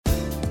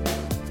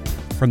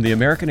From the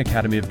American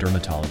Academy of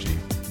Dermatology,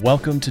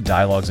 welcome to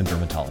Dialogues in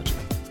Dermatology.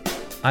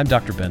 I'm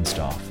Dr. Ben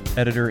Stoff,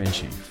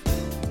 Editor-in-Chief.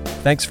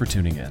 Thanks for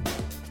tuning in.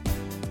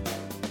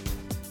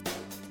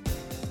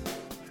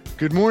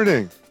 Good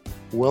morning.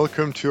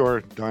 Welcome to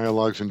our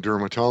Dialogues in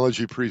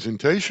Dermatology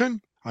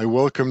presentation. I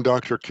welcome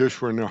Dr.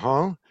 Kishwer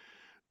Nehal,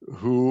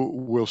 who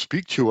will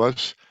speak to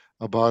us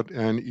about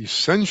an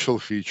essential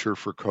feature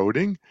for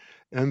coding,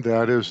 and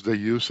that is the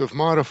use of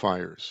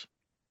modifiers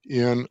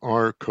in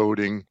our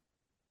coding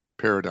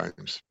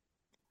paradigms.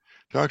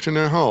 Dr.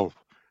 Nehal,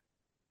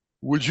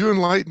 would you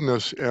enlighten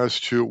us as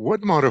to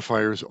what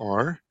modifiers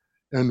are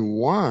and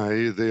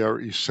why they are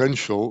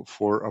essential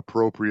for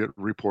appropriate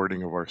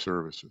reporting of our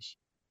services?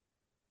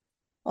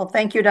 Well,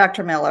 thank you,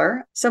 Dr.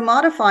 Miller. So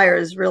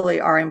modifiers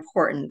really are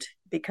important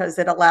because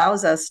it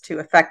allows us to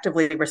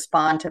effectively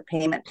respond to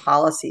payment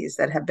policies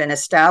that have been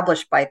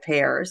established by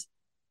payers,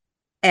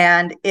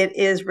 and it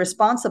is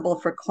responsible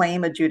for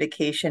claim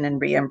adjudication and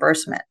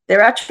reimbursement. There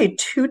are actually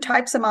two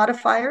types of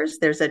modifiers.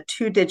 There's a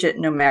two-digit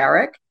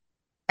numeric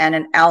and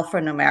an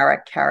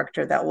alphanumeric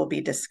character that we'll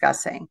be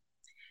discussing.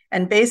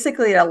 And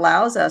basically, it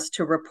allows us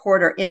to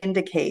report or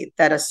indicate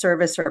that a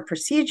service or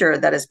procedure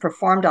that is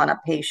performed on a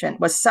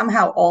patient was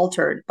somehow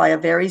altered by a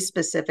very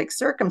specific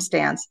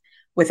circumstance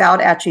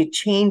without actually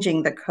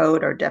changing the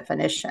code or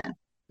definition.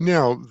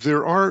 Now,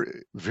 there are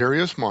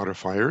various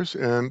modifiers,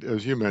 and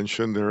as you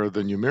mentioned, there are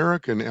the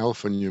numeric and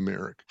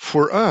alphanumeric.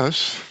 For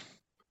us,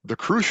 the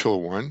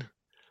crucial one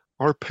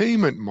are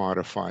payment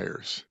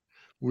modifiers.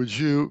 Would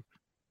you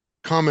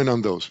comment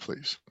on those,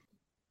 please?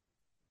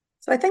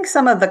 So I think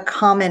some of the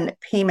common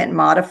payment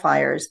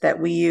modifiers that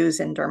we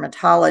use in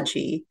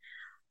dermatology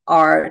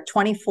are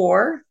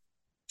 24,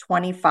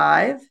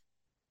 25,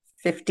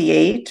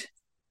 58,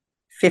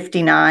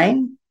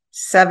 59,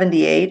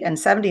 78, and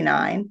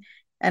 79.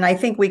 And I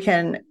think we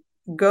can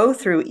go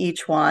through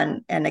each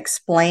one and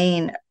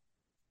explain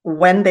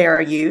when they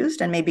are used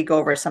and maybe go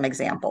over some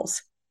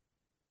examples.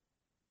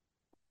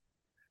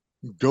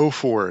 Go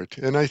for it.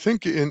 And I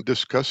think in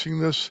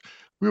discussing this,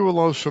 we will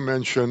also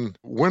mention,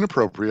 when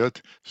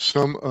appropriate,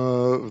 some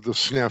of the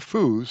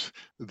snafus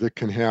that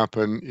can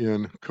happen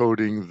in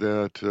coding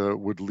that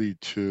would lead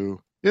to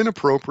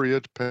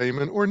inappropriate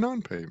payment or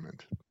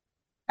non-payment.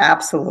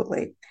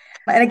 Absolutely.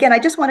 And again, I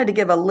just wanted to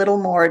give a little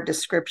more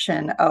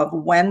description of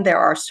when there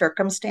are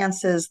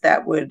circumstances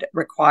that would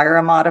require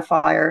a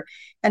modifier.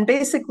 And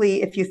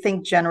basically, if you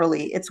think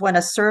generally, it's when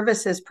a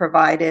service is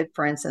provided,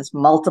 for instance,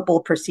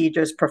 multiple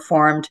procedures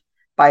performed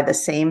by the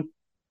same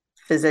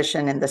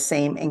physician in the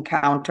same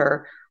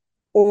encounter,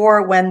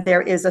 or when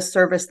there is a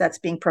service that's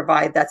being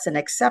provided that's an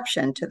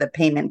exception to the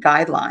payment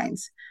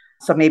guidelines.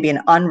 So maybe an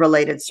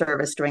unrelated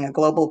service during a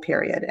global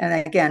period.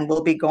 And again,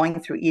 we'll be going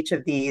through each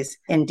of these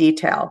in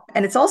detail.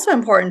 And it's also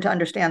important to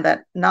understand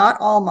that not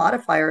all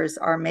modifiers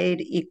are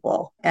made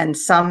equal. And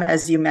some,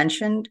 as you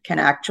mentioned, can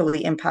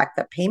actually impact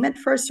the payment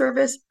for a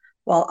service,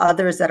 while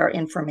others that are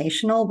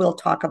informational, we'll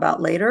talk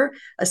about later,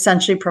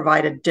 essentially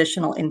provide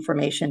additional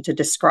information to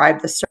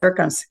describe the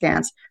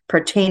circumstance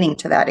pertaining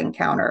to that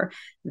encounter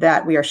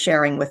that we are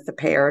sharing with the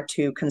payer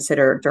to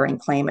consider during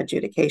claim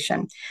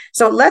adjudication.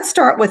 So let's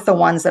start with the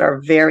ones that are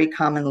very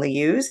commonly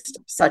used,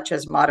 such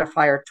as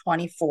modifier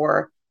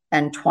 24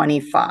 and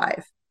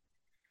 25.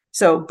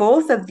 So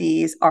both of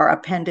these are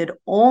appended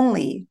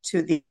only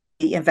to the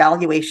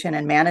evaluation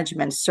and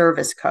management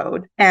service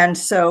code. And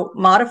so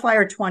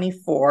modifier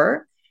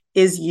 24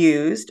 is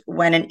used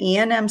when an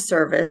E&M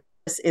service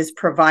is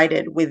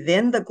provided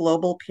within the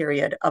global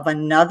period of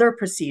another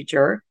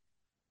procedure,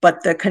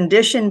 but the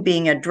condition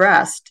being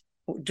addressed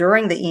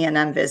during the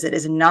E&M visit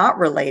is not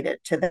related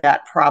to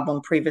that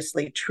problem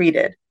previously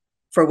treated,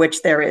 for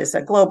which there is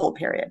a global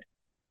period.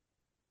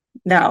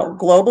 Now,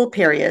 global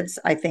periods,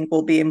 I think,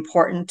 will be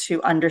important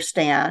to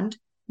understand.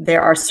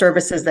 There are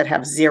services that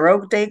have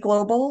 0-day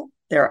global,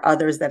 there are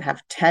others that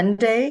have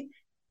 10-day,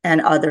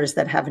 and others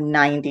that have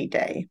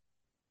 90-day.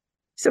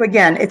 So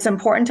again, it's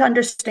important to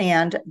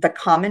understand the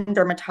common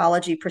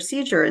dermatology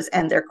procedures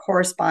and their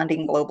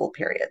corresponding global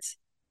periods.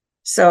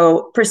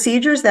 So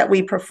procedures that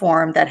we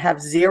perform that have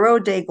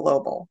 0-day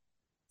global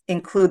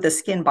include the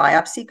skin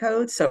biopsy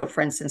codes. So for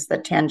instance, the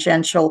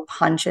tangential,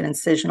 punch, and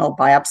incisional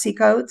biopsy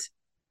codes.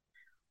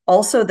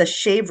 Also, the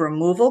shave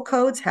removal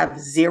codes have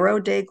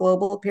 0-day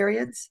global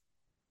periods.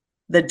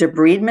 The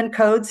debridement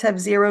codes have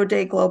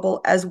 0-day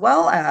global, as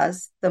well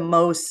as the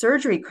Mohs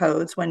surgery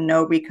codes when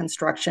no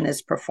reconstruction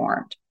is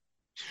performed.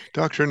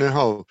 Dr.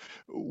 Nehal,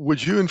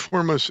 would you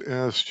inform us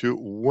as to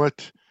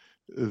what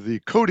the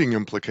coding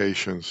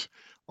implications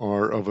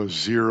are of a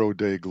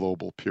 0-day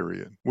global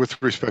period with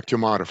respect to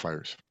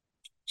modifiers?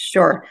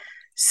 Sure.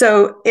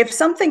 So if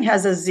something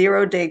has a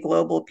 0-day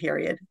global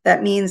period,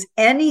 that means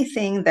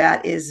anything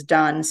that is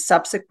done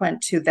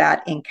subsequent to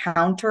that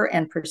encounter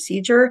and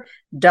procedure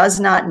does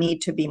not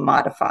need to be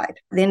modified.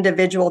 The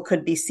individual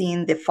could be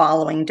seen the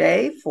following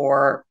day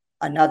for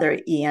another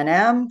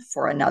E&M,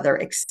 for another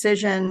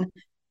excision,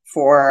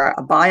 for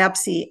a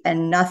biopsy,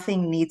 and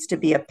nothing needs to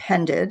be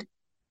appended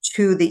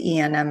to the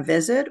E&M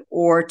visit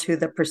or to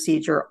the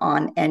procedure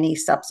on any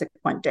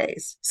subsequent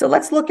days. So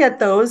let's look at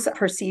those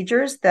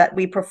procedures that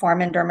we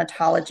perform in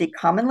dermatology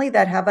commonly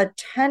that have a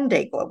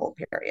 10-day global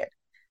period.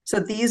 So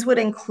these would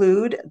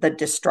include the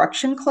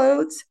destruction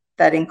clothes,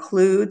 that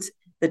includes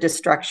the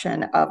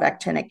destruction of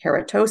actinic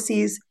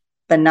keratoses,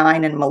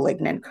 benign and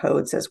malignant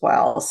codes as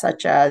well,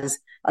 such as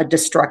a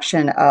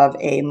destruction of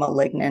a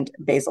malignant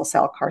basal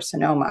cell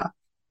carcinoma.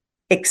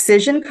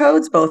 Excision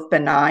codes, both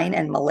benign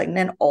and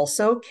malignant,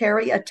 also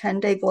carry a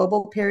 10-day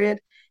global period,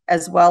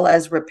 as well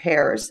as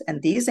repairs,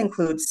 and these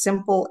include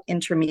simple,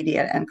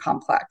 intermediate, and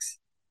complex.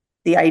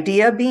 The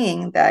idea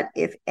being that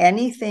if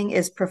anything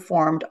is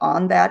performed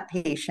on that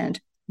patient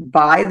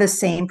by the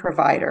same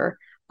provider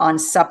on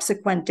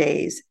subsequent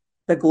days,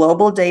 the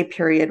global day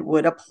period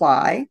would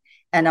apply,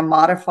 and a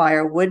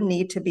modifier would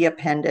need to be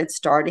appended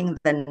starting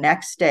the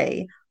next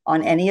day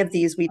on any of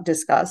these we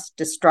discussed: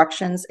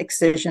 destructions,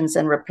 excisions,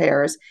 and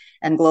repairs,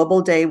 and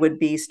global day would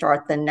be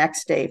start the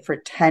next day for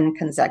 10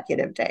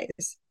 consecutive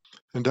days.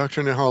 And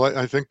Dr. Nehal,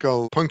 I think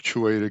I'll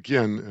punctuate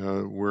again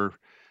where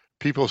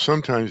people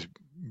sometimes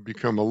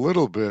become a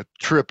little bit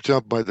tripped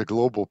up by the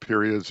global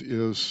periods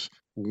is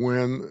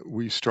when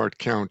we start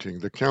counting.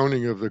 The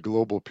counting of the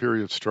global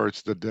period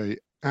starts the day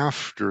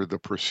after the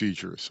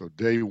procedure. So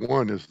day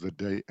 1 is the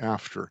day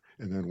after,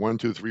 and then 1,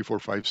 2, 3, 4,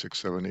 5, 6,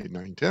 7, 8,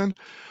 9, 10.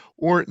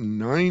 Or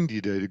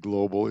 90-day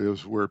global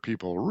is where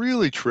people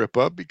really trip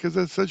up because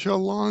it's such a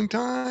long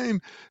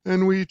time,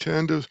 and we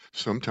tend to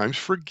sometimes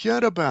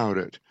forget about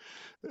it.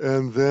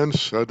 And then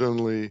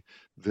suddenly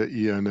the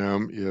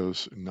E&M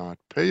is not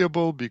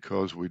payable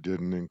because we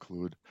didn't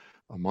include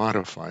a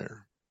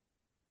modifier.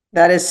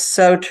 That is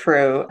so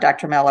true,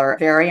 Dr. Miller.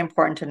 Very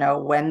important to know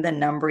when the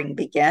numbering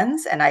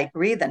begins. And I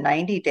agree, the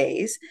 90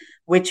 days,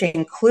 which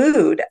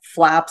include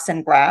flaps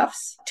and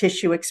grafts,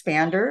 tissue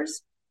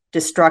expanders,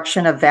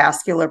 destruction of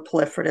vascular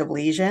proliferative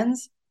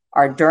lesions,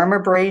 our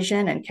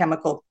dermabrasion and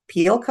chemical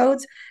peel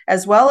codes,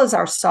 as well as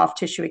our soft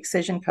tissue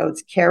excision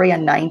codes, carry a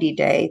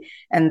 90-day.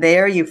 And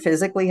there you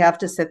physically have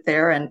to sit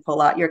there and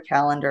pull out your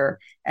calendar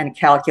and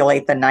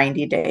calculate the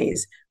 90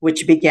 days,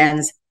 which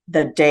begins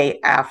the day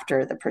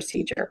after the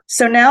procedure.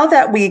 So now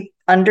that we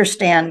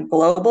understand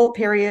global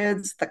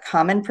periods, the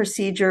common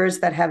procedures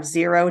that have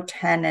 0,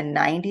 10, and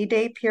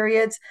 90-day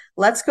periods,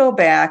 let's go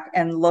back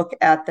and look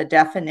at the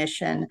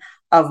definition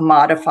of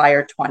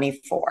modifier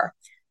 24.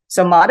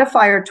 So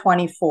modifier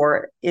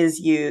 24 is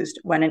used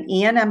when an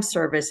E&M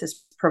service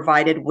is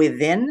provided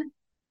within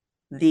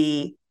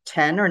the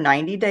 10 or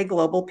 90-day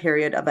global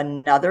period of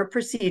another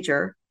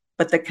procedure,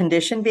 but the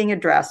condition being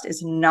addressed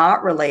is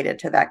not related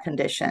to that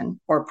condition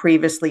or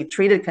previously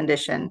treated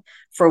condition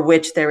for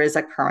which there is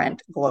a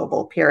current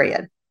global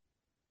period.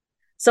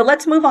 So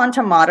let's move on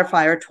to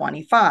modifier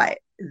 25.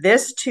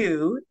 This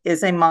too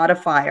is a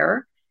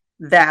modifier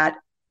that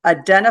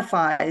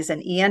identifies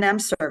an E&M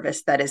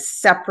service that is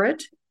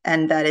separate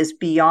and that is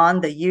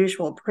beyond the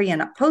usual pre-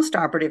 and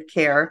post-operative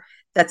care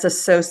that's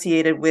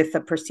associated with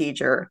the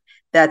procedure,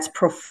 that's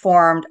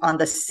performed on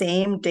the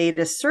same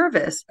data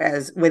service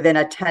as within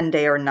a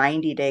 10-day or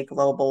 90-day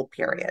global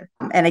period.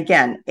 And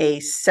again, a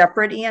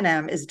separate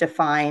E&M is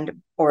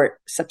defined or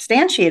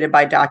substantiated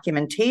by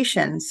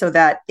documentation so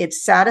that it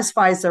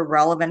satisfies the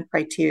relevant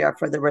criteria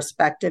for the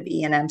respective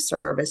E&M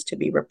service to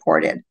be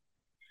reported.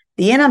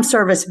 The E&M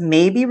service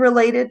may be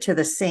related to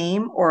the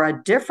same or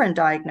a different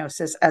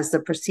diagnosis as the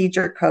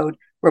procedure code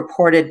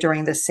reported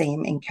during the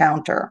same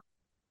encounter.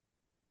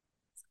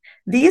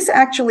 These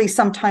actually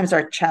sometimes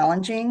are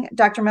challenging,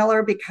 Dr.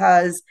 Miller,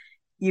 because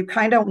you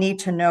kind of need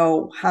to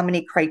know how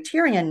many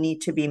criteria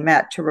need to be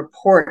met to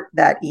report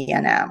that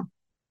E&M.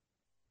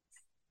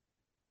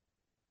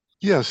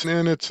 Yes,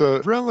 and it's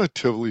a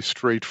relatively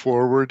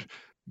straightforward,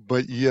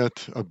 but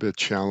yet a bit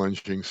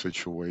challenging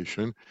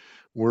situation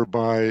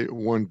whereby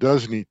one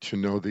does need to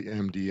know the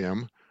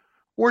MDM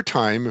or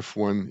time if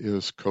one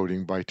is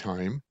coding by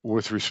time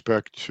with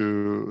respect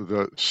to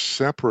the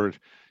separate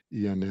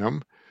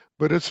E&M.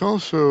 But it's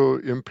also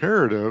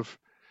imperative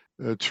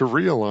to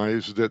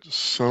realize that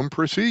some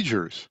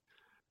procedures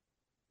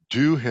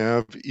do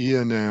have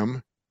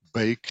E&M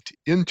baked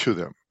into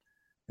them,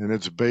 and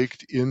it's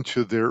baked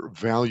into their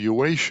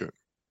valuation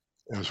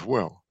as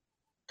well.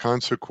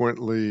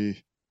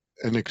 Consequently,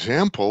 an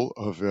example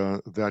of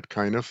that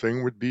kind of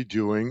thing would be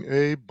doing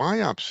a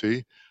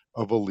biopsy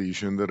of a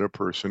lesion that a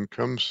person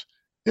comes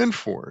in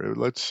for.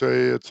 Let's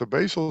say it's a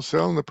basal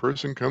cell and the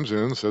person comes in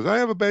and says, I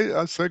have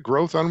a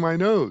growth on my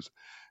nose.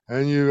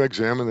 And you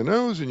examine the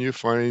nose and you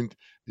find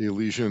a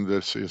lesion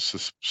that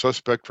is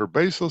suspect for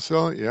basal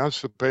cell. You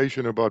ask the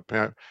patient about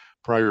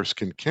prior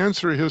skin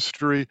cancer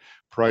history,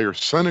 prior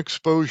sun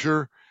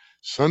exposure,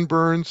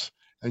 sunburns,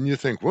 and you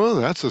think, well,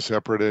 that's a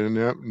separate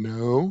E&M.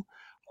 No,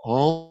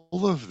 all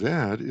of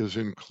that is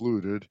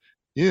included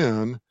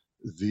in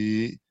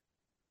the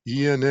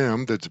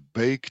E&M that's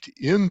baked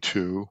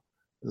into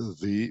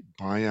the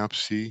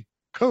biopsy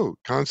code.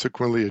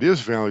 Consequently, it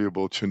is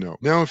valuable to know.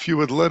 Now, if you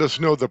would let us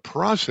know the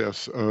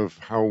process of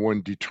how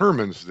one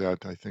determines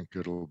that, I think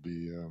it'll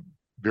be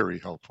very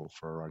helpful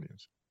for our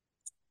audience.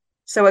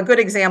 So a good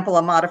example,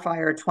 a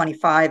modifier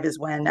 25, is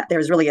when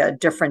there's really a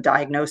different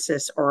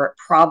diagnosis or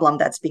problem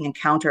that's being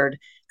encountered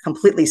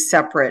completely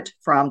separate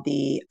from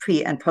the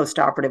pre and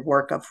post-operative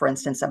work of, for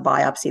instance, a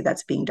biopsy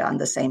that's being done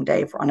the same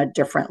day on a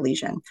different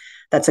lesion.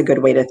 That's a good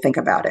way to think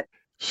about it.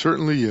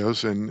 Certainly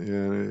is,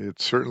 and it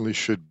certainly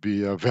should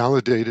be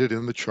validated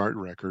in the chart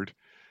record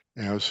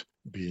as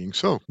being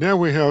so. Now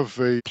we have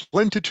a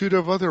plentitude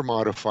of other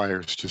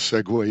modifiers to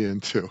segue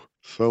into.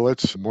 So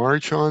let's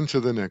march on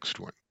to the next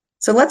one.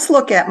 So let's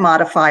look at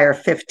modifier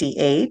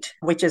 58,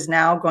 which is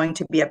now going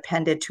to be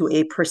appended to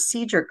a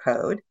procedure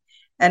code.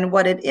 And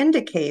what it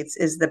indicates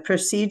is the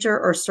procedure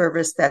or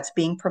service that's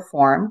being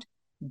performed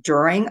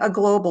during a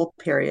global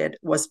period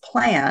was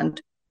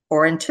planned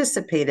or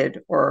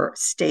anticipated or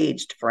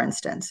staged, for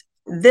instance.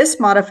 This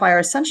modifier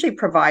essentially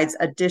provides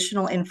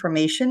additional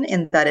information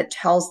in that it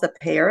tells the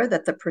payer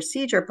that the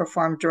procedure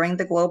performed during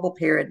the global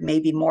period may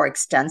be more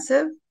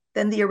extensive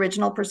than the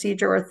original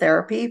procedure or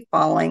therapy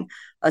following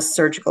a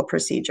surgical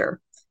procedure.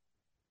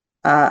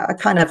 A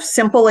kind of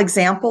simple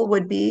example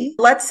would be,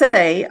 let's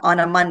say on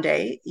a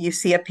Monday, you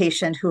see a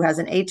patient who has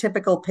an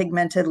atypical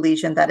pigmented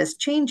lesion that is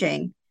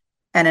changing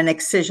and an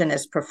excision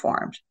is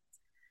performed.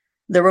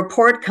 The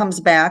report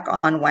comes back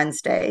on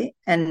Wednesday,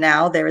 and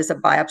now there is a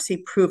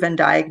biopsy-proven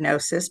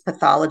diagnosis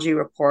pathology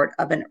report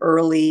of an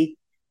early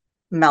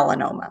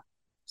melanoma.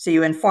 So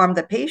you inform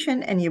the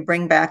patient and you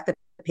bring back the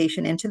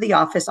patient into the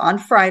office on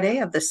Friday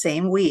of the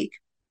same week.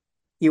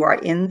 You are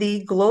in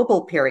the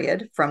global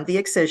period from the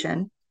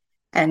excision,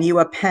 and you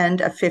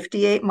append a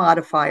 58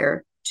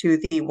 modifier to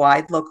the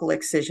wide local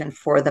excision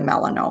for the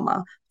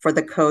melanoma for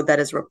the code that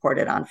is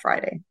reported on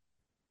Friday.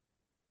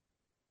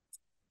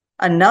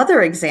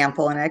 Another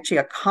example, and actually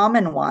a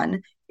common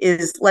one,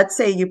 is let's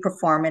say you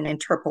perform an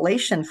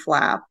interpolation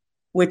flap,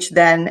 which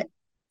then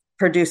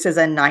produces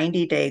a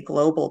 90-day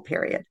global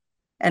period.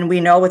 And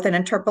we know with an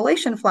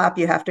interpolation flap,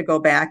 you have to go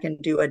back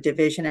and do a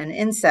division and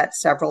inset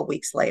several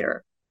weeks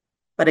later.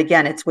 But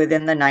again, it's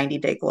within the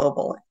 90-day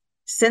global.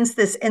 Since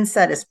this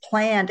inset is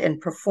planned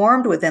and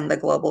performed within the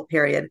global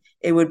period,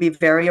 it would be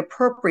very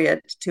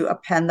appropriate to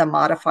append the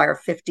modifier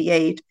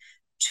 58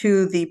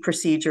 to the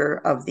procedure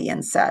of the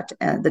inset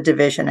and the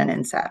division and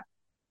inset.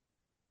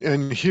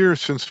 And here,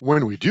 since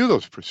when we do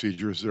those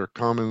procedures, they're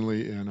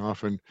commonly and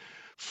often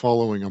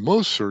following a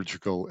Mohs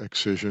surgical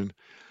excision,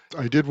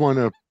 I did want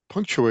to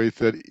punctuate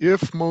that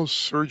if Mohs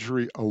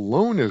surgery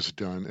alone is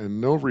done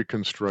and no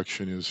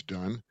reconstruction is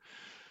done,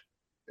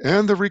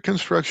 and the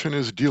reconstruction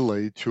is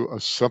delayed to a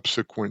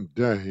subsequent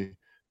day,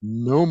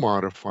 no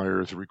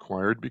modifier is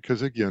required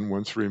because, again,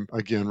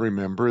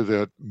 remember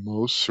that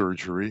Mohs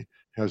surgery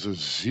has a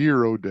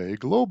 0-day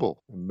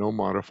global, and no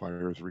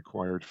modifier is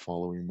required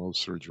following Mohs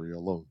surgery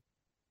alone.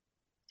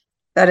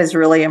 That is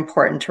really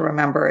important to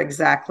remember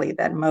exactly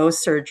that Mohs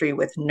surgery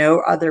with no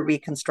other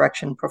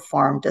reconstruction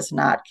performed does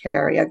not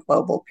carry a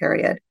global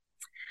period.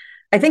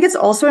 I think it's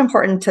also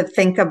important to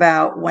think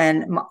about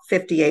when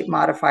 58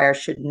 modifier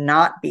should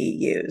not be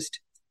used.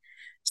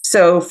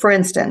 So for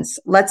instance,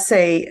 let's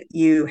say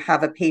you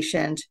have a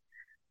patient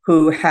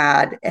who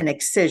had an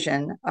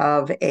excision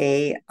of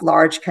a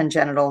large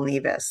congenital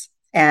nevus,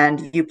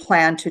 and you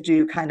plan to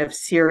do kind of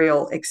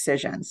serial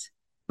excisions,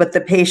 but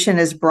the patient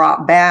is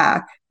brought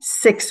back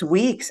 6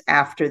 weeks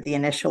after the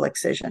initial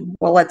excision.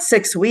 Well, at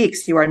 6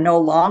 weeks, you are no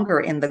longer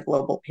in the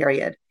global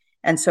period.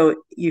 And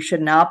so you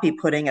should not be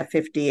putting a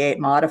 58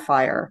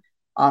 modifier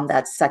on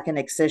that second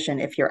excision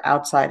if you're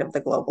outside of the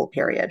global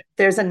period.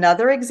 There's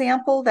another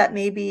example that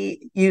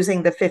maybe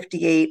using the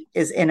 58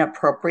 is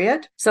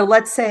inappropriate. So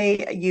let's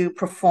say you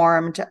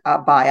performed a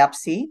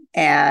biopsy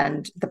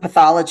and the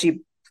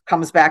pathology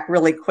comes back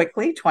really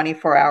quickly,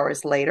 24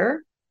 hours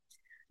later.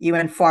 You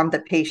inform the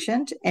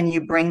patient and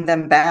you bring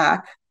them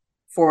back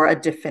for a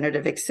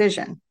definitive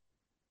excision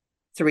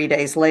 3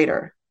 days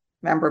later.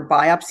 Remember,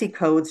 biopsy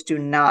codes do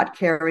not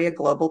carry a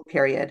global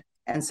period.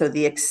 And so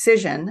the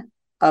excision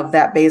of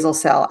that basal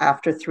cell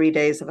after 3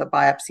 days of a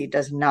biopsy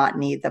does not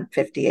need the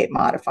 58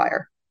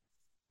 modifier.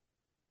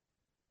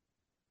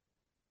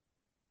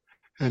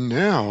 And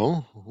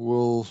now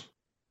we'll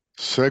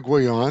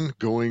segue on,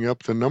 going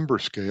up the number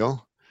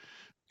scale,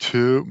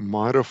 to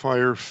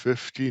modifier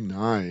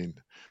 59,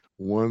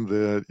 one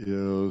that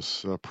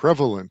is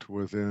prevalent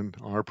within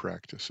our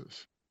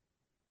practices.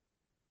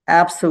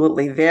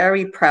 Absolutely,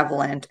 very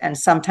prevalent and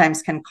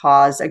sometimes can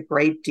cause a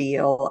great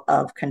deal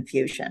of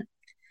confusion.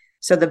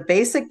 So the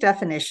basic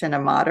definition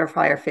of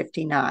modifier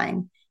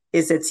 59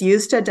 is it's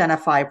used to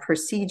identify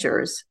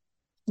procedures,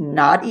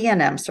 not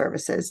E&M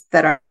services,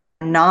 that are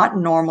not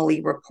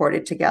normally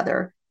reported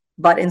together,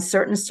 but in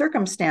certain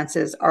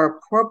circumstances are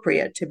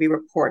appropriate to be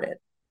reported.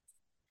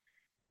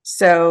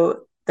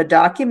 So the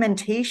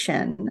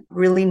documentation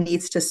really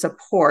needs to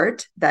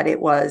support that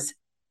it was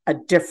a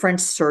different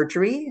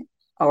surgery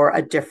or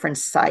a different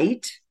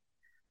site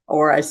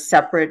or a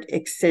separate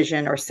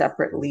excision or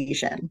separate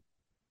lesion.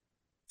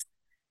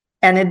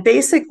 And it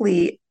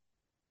basically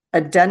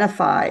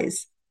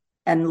identifies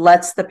and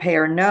lets the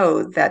payer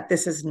know that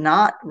this is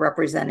not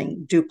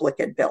representing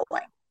duplicate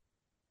billing.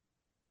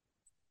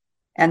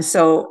 And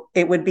so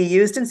it would be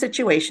used in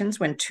situations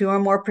when two or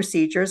more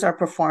procedures are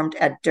performed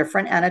at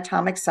different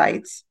anatomic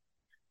sites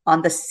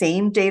on the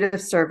same date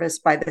of service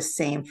by the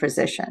same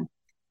physician.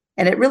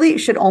 And it really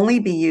should only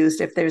be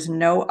used if there's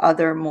no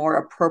other more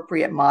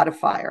appropriate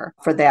modifier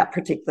for that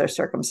particular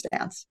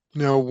circumstance.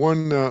 Now,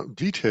 one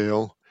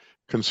detail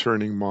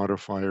concerning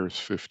modifiers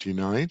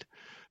 59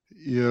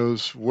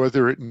 is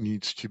whether it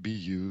needs to be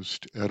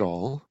used at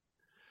all.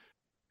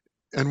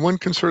 And one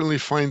can certainly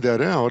find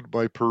that out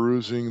by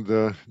perusing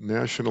the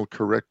National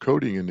Correct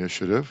Coding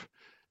Initiative,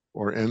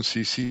 or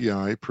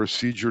NCCI,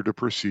 Procedure to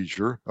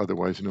Procedure,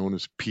 otherwise known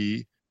as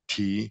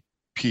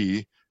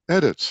PTP,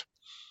 edits.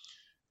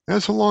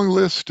 That's a long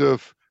list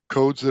of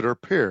codes that are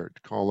paired,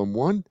 column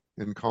 1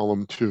 and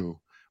column 2.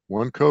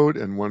 One code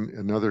and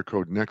another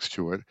code next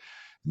to it.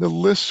 And it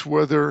lists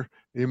whether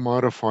a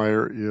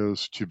modifier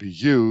is to be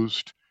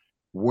used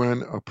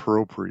when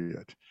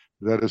appropriate.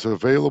 That is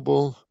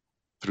available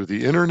through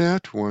the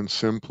internet. One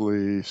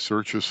simply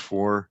searches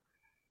for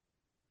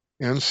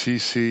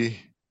NCCI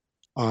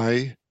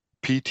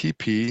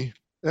PTP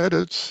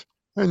edits,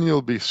 and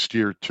you'll be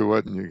steered to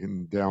it, and you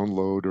can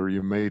download, or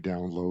you may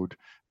download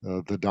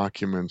the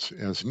documents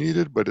as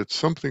needed, but it's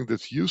something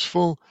that's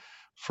useful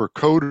for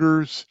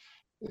coders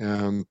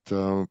and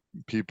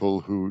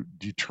people who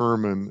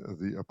determine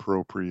the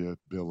appropriate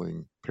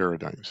billing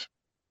paradigms.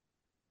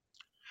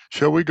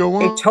 Shall we go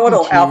on? A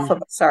total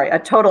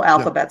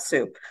alphabet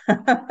soup.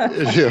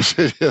 Yes,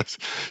 it is.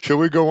 Shall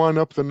we go on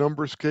up the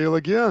number scale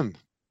again?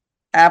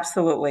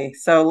 Absolutely.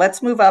 So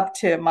let's move up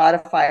to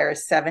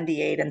modifiers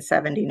 78 and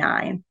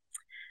 79.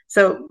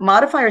 So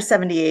modifier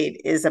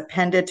 78 is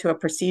appended to a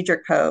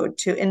procedure code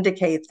to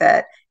indicate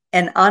that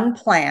an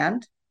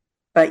unplanned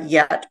but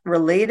yet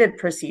related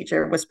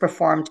procedure was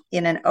performed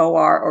in an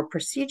OR or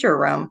procedure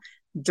room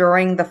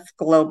during the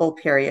global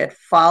period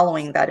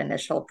following that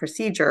initial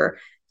procedure,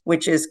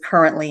 which is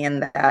currently in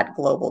that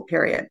global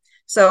period.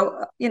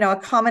 So, a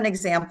common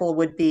example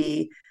would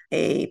be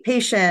a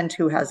patient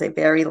who has a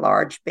very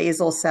large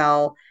basal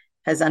cell,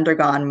 has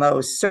undergone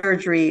Mohs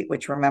surgery,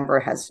 which remember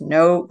has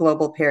no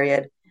global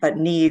period, but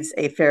needs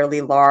a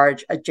fairly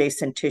large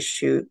adjacent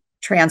tissue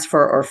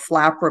transfer or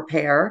flap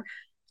repair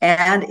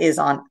and is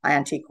on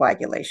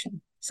anticoagulation.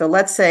 So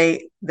let's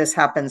say this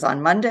happens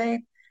on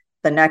Monday.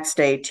 The next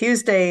day,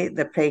 Tuesday,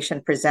 the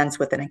patient presents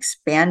with an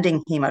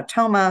expanding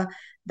hematoma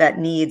that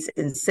needs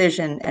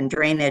incision and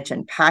drainage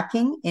and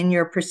packing in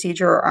your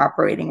procedure or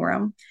operating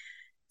room.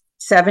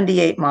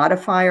 78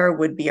 modifier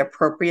would be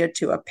appropriate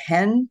to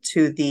append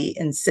to the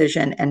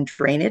incision and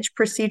drainage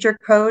procedure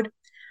code.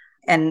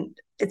 And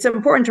it's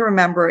important to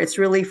remember it's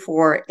really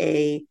for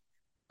a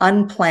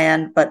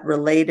unplanned but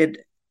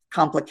related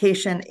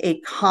complication.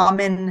 A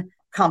common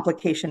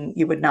complication,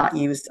 you would not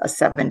use a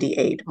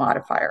 78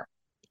 modifier.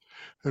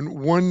 And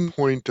one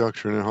point,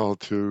 Dr. Nehal,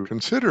 to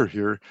consider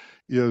here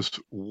is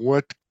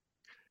what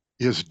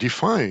is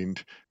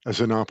defined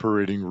as an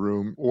operating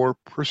room or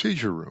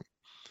procedure room.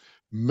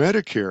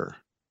 Medicare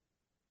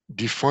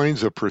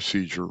defines a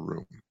procedure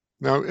room.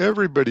 Now,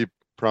 everybody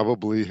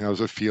probably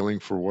has a feeling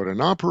for what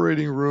an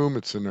operating room.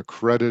 It's an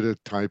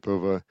accredited type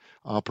of a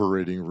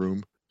operating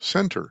room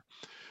center.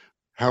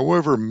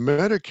 However,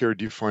 Medicare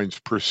defines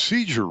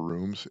procedure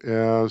rooms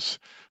as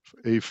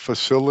a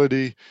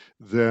facility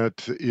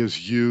that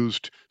is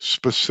used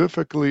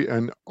specifically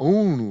and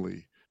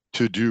only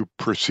to do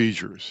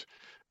procedures,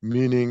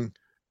 meaning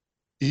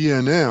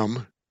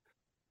E&M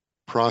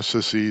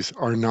processes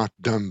are not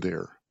done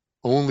there,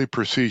 only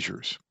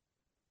procedures.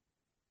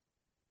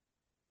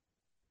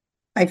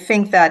 I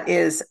think that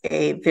is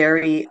a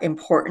very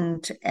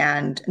important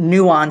and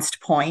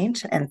nuanced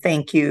point, and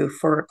thank you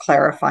for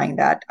clarifying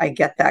that. I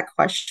get that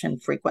question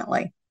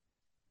frequently.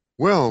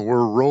 Well,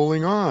 we're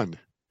rolling on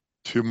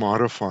to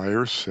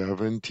modifier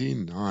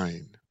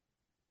 79.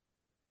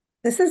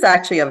 This is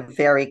actually a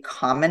very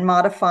common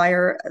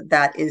modifier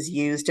that is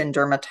used in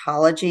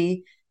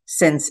dermatology,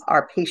 since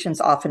our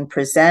patients often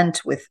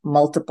present with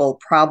multiple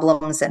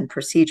problems and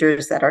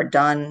procedures that are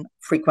done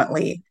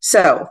frequently.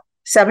 So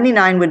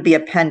 79 would be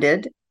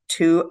appended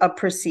to a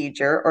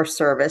procedure or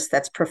service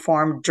that's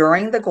performed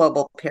during the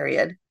global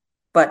period,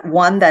 but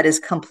one that is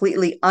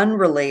completely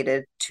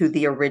unrelated to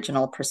the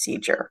original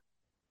procedure.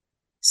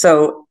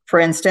 So, for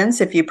instance,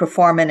 if you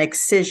perform an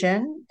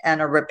excision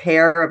and a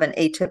repair of an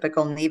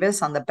atypical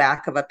nevus on the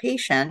back of a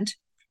patient,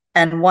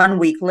 and 1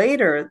 week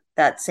later,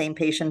 that same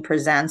patient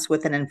presents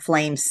with an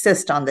inflamed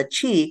cyst on the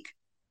cheek,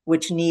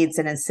 which needs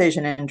an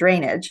incision and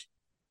drainage,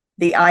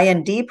 the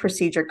IND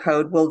procedure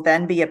code will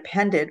then be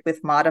appended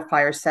with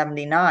modifier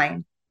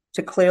 79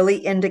 to clearly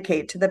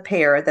indicate to the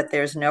payer that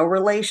there's no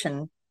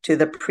relation to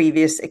the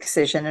previous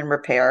excision and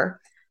repair,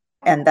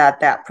 and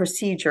that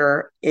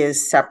procedure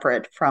is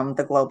separate from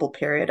the global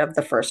period of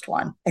the first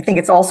one. I think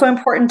it's also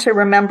important to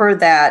remember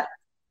that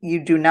you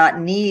do not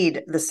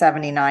need the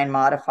 79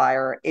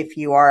 modifier if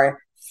you are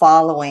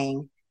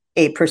following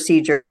a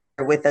procedure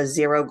with a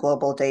 0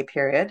 global day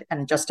period.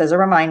 And just as a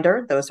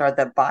reminder, those are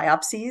the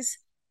biopsies,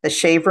 the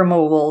shave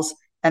removals,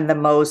 and the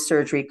Mohs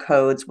surgery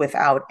codes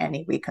without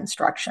any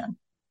reconstruction.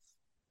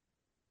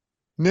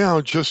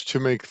 Now, just to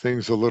make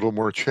things a little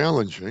more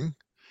challenging,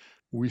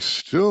 we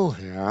still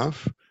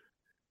have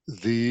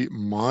the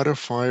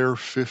modifier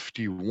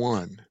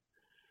 51,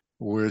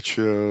 which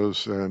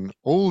is an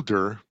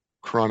older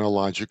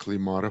chronologically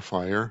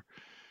modifier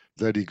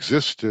that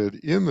existed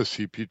in the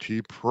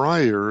CPT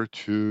prior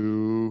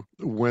to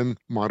when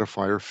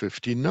modifier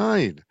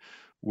 59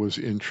 was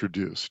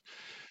introduced.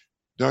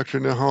 Dr.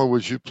 Nehal,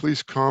 would you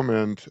please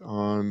comment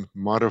on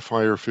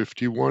modifier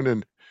 51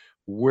 and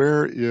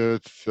where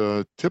it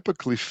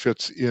typically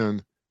fits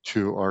in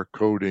to our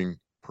coding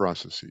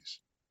processes?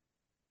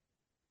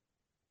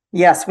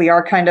 Yes, we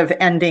are kind of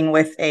ending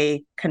with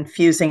a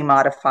confusing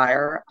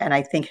modifier. And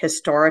I think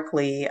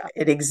historically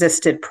it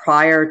existed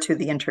prior to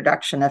the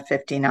introduction of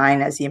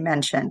 59, as you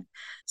mentioned.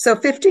 So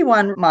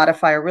 51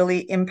 modifier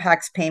really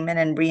impacts payment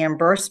and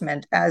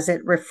reimbursement as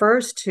it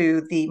refers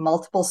to the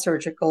multiple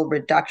surgical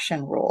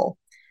reduction rule,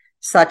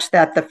 such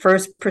that the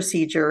first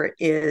procedure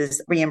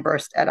is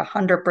reimbursed at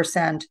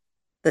 100%,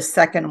 the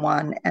second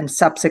one and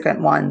subsequent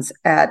ones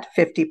at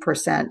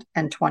 50%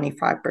 and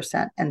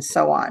 25%, and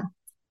so on.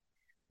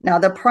 Now,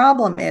 the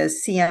problem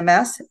is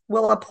CMS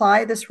will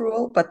apply this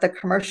rule, but the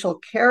commercial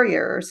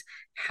carriers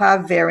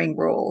have varying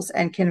rules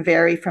and can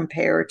vary from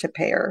payer to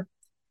payer.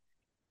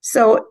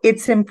 So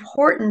it's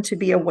important to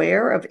be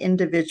aware of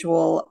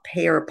individual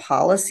payer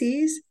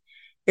policies.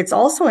 It's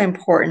also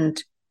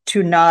important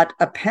to not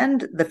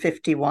append the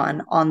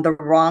 51 on the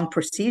wrong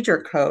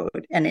procedure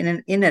code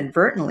and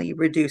inadvertently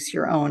reduce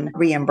your own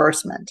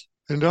reimbursement.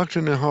 And Dr.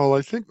 Nehal,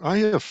 I think I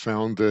have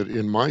found that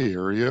in my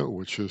area,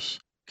 which is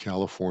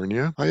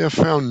California, I have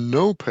found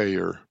no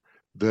payer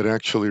that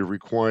actually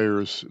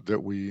requires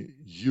that we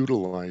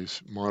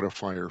utilize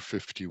modifier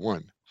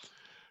 51.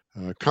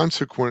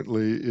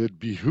 Consequently, it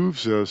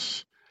behooves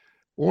us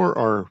or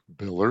our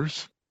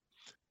billers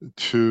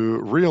to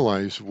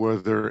realize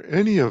whether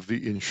any of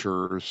the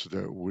insurers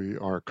that we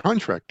are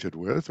contracted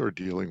with or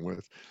dealing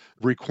with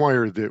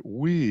require that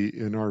we,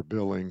 in our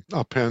billing,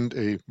 append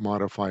a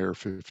modifier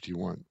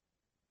 51.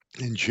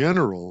 In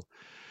general,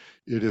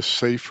 it is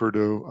safer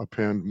to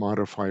append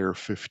modifier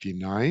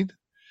 59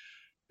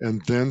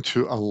 and then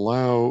to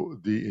allow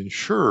the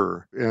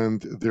insurer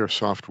and their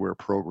software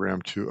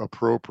program to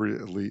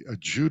appropriately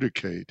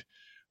adjudicate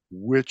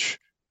which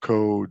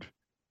code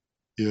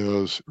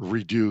is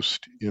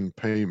reduced in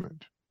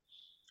payment.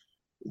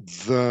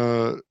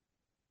 The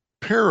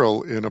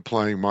peril in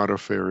applying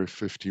modifier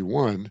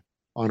 51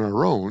 on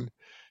our own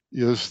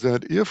is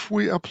that if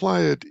we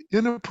apply it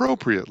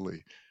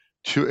inappropriately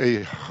to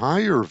a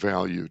higher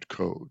valued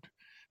code,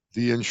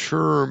 the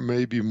insurer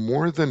may be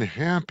more than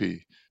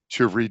happy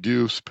to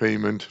reduce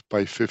payment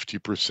by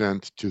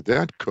 50% to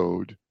that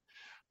code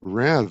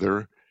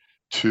rather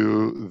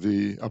to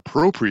the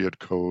appropriate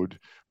code,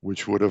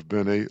 which would have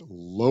been a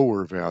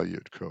lower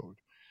valued code.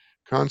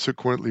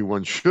 Consequently,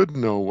 one should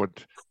know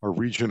what our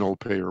regional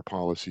payer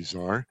policies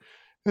are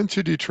and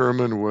to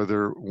determine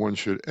whether one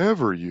should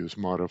ever use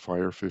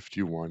modifier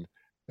 51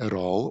 at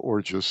all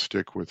or just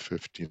stick with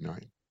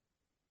 59.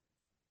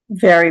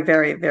 Very,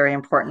 very, very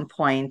important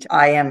point.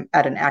 I am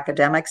at an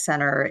academic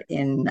center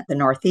in the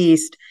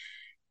Northeast,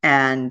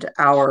 and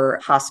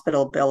our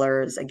hospital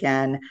billers,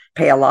 again,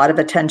 pay a lot of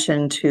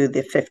attention to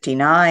the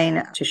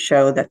 59 to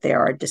show that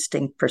there are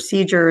distinct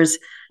procedures.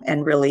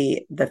 And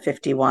really, the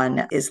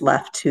 51 is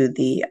left to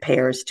the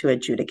payers to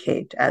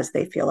adjudicate as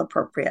they feel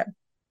appropriate.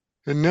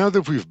 And now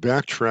that we've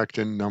backtracked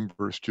in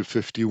numbers to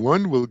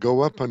 51, we'll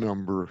go up a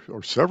number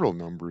or several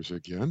numbers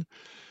again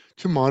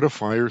to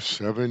modifier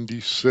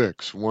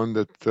 76, one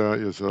that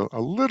is a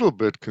little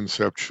bit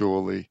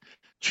conceptually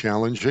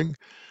challenging,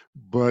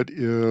 but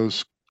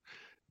is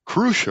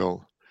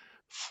crucial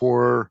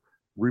for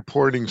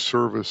reporting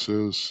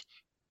services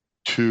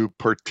to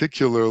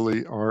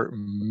particularly our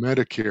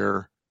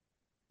Medicare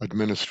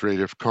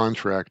administrative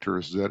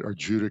contractors that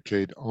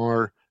adjudicate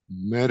our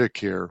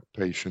Medicare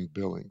patient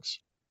billings.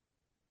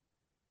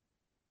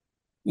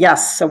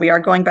 Yes, so we are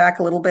going back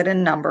a little bit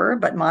in number,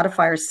 but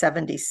modifier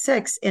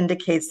 76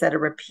 indicates that a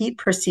repeat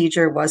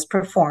procedure was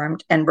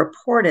performed and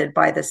reported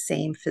by the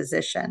same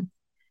physician.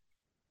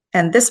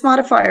 And this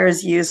modifier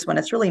is used when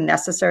it's really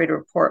necessary to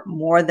report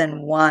more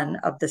than one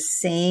of the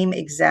same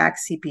exact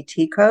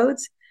CPT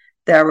codes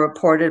that are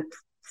reported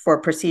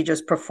for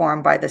procedures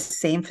performed by the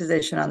same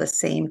physician on the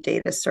same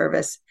date of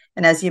service.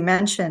 And as you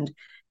mentioned,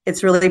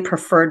 it's really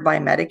preferred by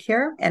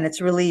Medicare, and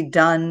it's really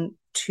done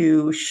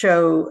to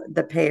show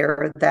the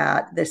payer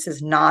that this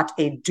is not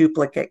a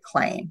duplicate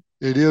claim.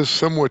 It is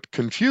somewhat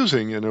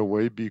confusing in a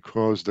way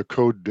because the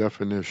code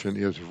definition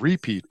is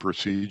repeat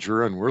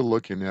procedure, and we're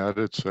looking at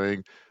it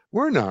saying,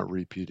 we're not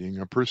repeating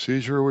a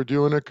procedure, we're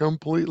doing a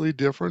completely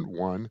different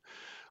one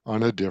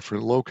on a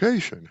different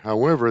location.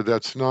 However,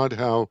 that's not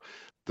how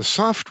the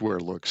software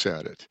looks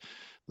at it.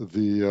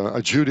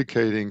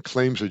 The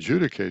claims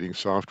adjudicating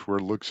software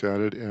looks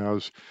at it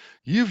as,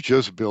 you've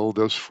just billed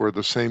us for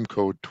the same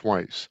code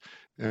twice,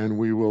 and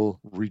we will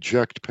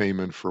reject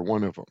payment for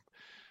one of them.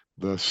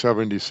 The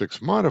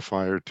 76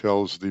 modifier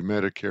tells the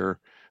Medicare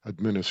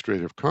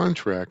administrative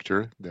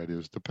contractor, that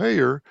is the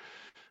payer,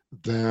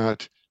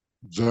 that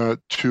The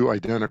two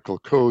identical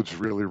codes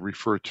really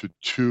refer to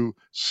two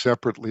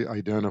separately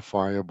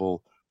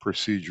identifiable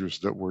procedures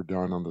that were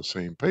done on the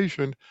same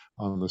patient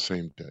on the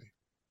same day.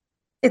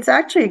 It's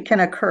actually can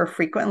occur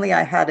frequently.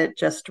 I had it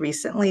just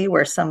recently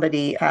where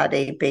somebody had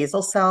a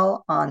basal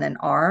cell on an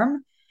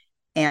arm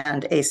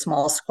and a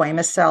small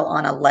squamous cell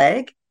on a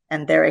leg,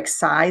 and their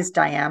excised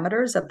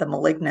diameters of the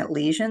malignant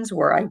lesions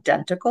were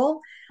identical.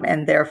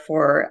 And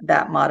therefore,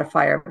 that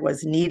modifier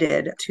was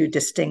needed to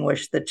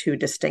distinguish the two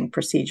distinct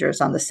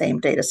procedures on the same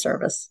data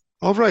service.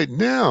 All right,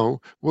 now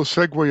we'll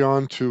segue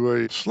on to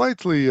a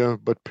slightly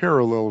but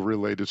parallel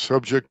related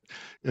subject,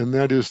 and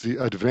that is the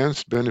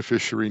Advanced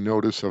Beneficiary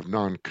Notice of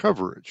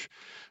Non-Coverage.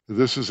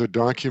 This is a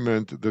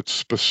document that's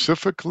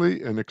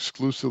specifically and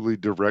exclusively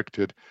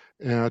directed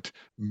at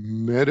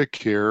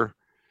Medicare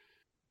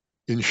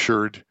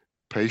insured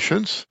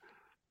patients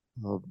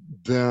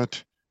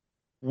that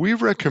we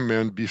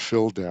recommend be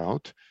filled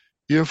out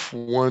if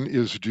one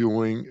is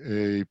doing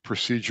a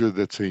procedure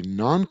that's a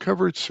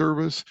non-covered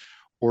service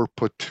or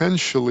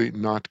potentially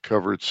not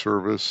covered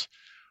service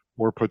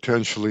or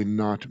potentially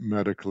not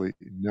medically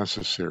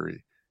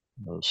necessary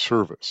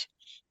service.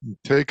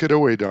 Take it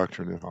away,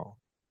 Dr. Nehal.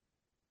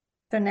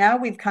 So now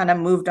we've kind of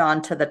moved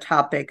on to the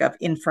topic of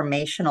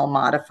informational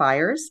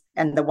modifiers,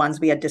 and the ones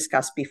we had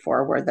discussed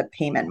before were the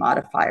payment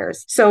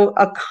modifiers. So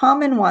a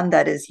common one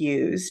that is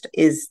used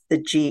is the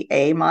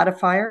GA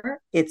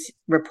modifier. It's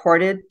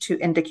reported to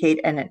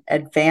indicate an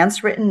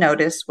advance written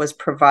notice was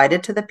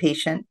provided to the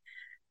patient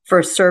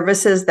for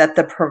services that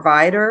the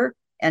provider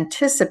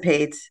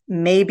anticipates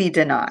may be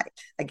denied.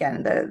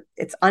 Again,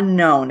 it's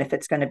unknown if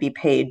it's going to be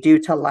paid due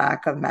to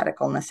lack of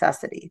medical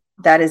necessity.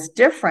 That is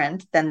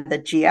different than the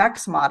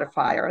GX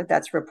modifier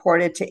that's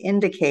reported to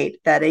indicate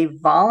that a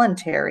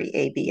voluntary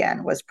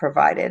ABN was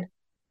provided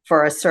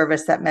for a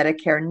service that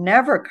Medicare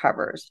never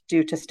covers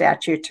due to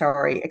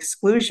statutory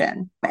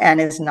exclusion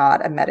and is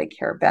not a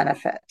Medicare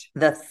benefit.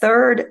 The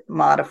third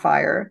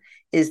modifier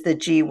is the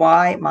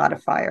GY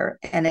modifier,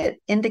 and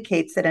it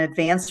indicates that an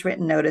advance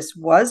written notice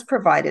was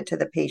provided to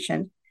the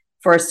patient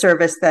for a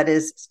service that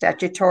is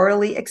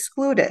statutorily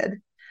excluded,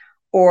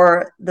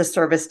 or the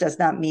service does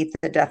not meet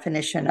the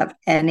definition of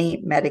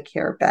any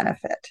Medicare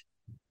benefit.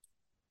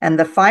 And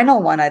the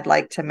final one I'd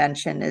like to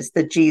mention is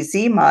the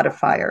GZ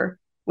modifier,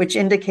 which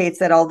indicates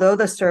that although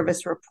the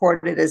service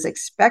reported is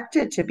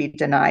expected to be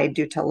denied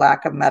due to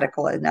lack of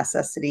medical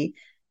necessity,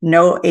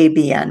 no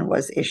ABN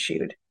was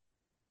issued.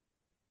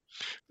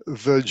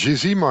 The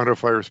GZ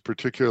modifier is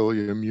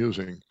particularly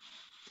amusing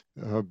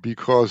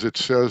because it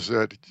says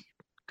that,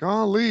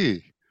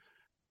 golly,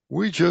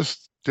 we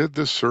just did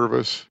this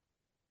service,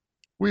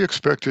 we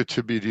expect it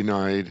to be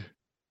denied,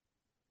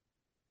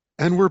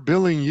 and we're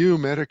billing you,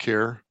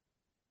 Medicare,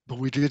 but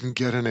we didn't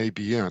get an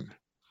ABN.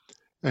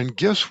 And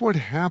guess what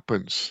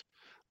happens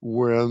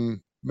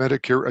when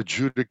Medicare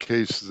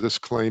adjudicates this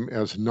claim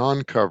as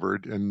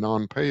non-covered and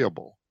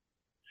non-payable?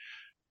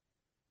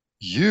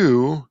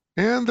 You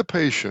and the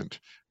patient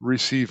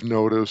receive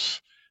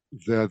notice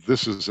that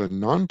this is a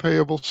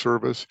non-payable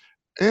service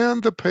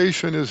and the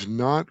patient is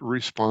not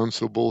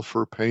responsible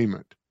for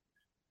payment.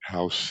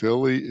 How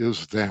silly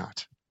is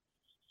that?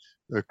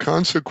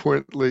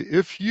 Consequently,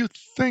 if you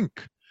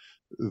think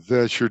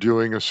that you're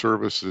doing a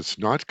service that's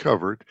not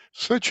covered,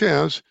 such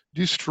as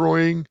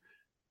destroying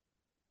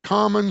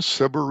common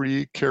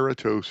seborrheic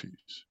keratoses,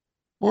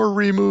 or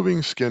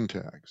removing skin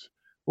tags,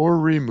 or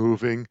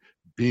removing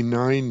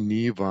benign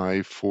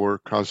nevi for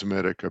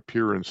cosmetic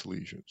appearance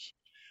lesions,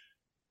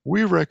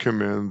 we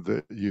recommend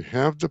that you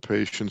have the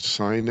patient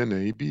sign an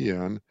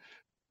ABN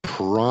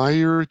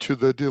prior to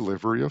the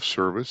delivery of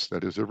service.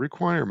 That is a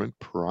requirement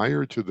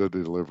prior to the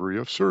delivery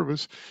of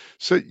service,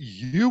 so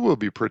you will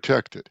be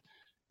protected.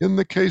 In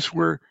the case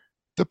where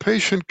the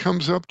patient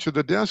comes up to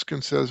the desk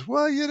and says,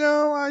 well,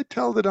 I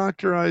tell the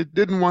doctor I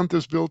didn't want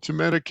this bill to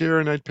Medicare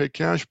and I'd pay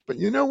cash, but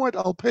you know what?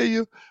 I'll pay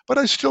you, but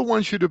I still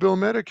want you to bill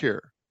Medicare.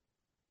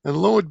 And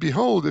lo and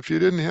behold, if you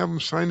didn't have them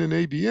sign an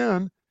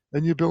ABN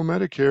and you bill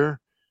Medicare,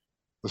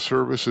 the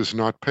service is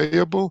not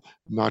payable,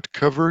 not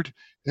covered,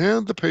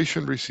 and the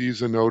patient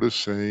receives a notice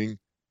saying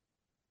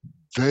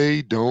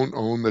they don't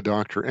owe the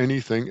doctor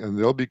anything, and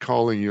they'll be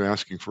calling you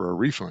asking for a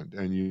refund,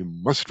 and you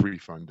must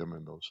refund them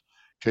in those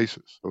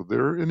cases. So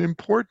they're an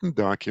important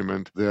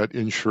document that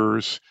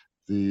ensures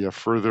the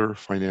further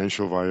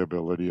financial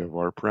viability of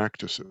our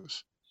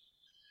practices.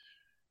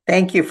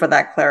 Thank you for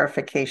that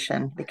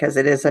clarification, because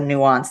it is a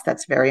nuance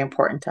that's very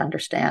important to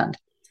understand.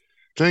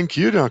 Thank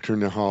you, Dr.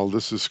 Nehal.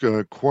 This is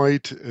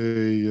quite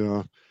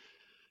a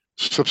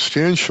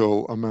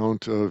substantial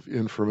amount of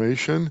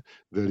information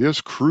that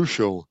is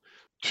crucial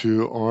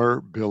to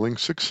our billing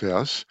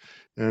success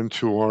and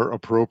to our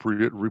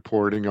appropriate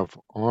reporting of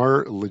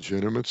our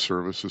legitimate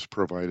services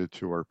provided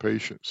to our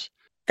patients.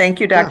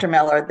 Thank you, Dr.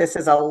 Miller. This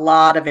is a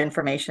lot of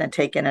information to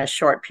take in a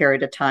short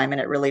period of time,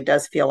 and it really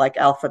does feel like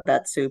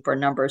alphabet soup or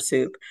number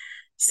soup.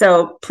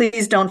 So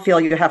please don't feel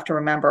you have to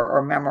remember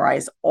or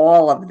memorize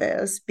all of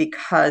this,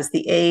 because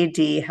the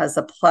AAD has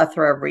a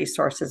plethora of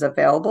resources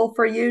available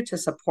for you to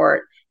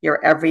support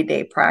your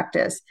everyday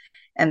practice.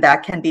 and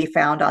that can be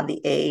found on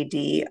the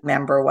AAD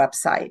member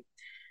website.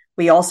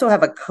 We also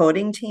have a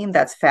coding team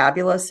that's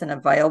fabulous and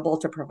available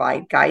to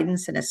provide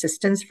guidance and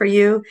assistance for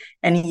you,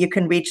 and you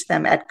can reach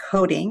them at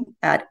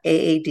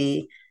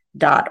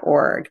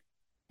coding@aad.org.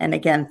 And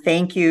again,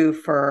 thank you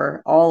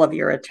for all of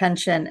your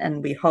attention,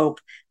 and we hope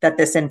that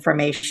this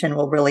information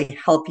will really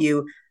help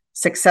you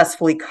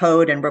successfully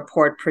code and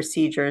report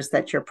procedures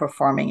that you're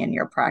performing in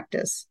your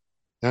practice.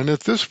 And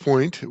at this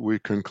point, we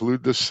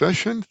conclude this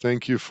session.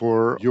 Thank you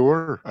for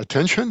your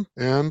attention,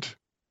 and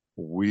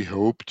we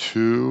hope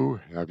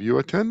to have you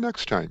attend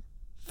next time.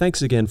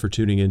 Thanks again for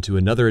tuning in to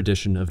another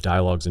edition of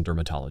Dialogues in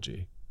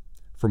Dermatology.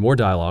 For more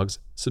dialogues,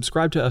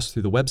 subscribe to us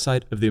through the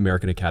website of the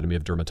American Academy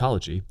of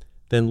Dermatology,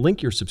 then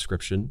link your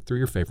subscription through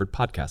your favorite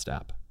podcast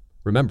app.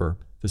 Remember,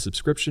 the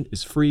subscription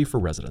is free for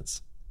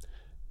residents.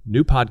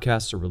 New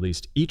podcasts are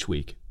released each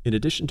week, in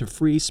addition to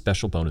free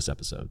special bonus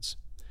episodes.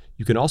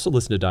 You can also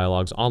listen to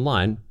Dialogues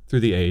online through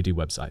the AAD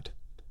website.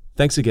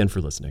 Thanks again for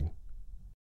listening.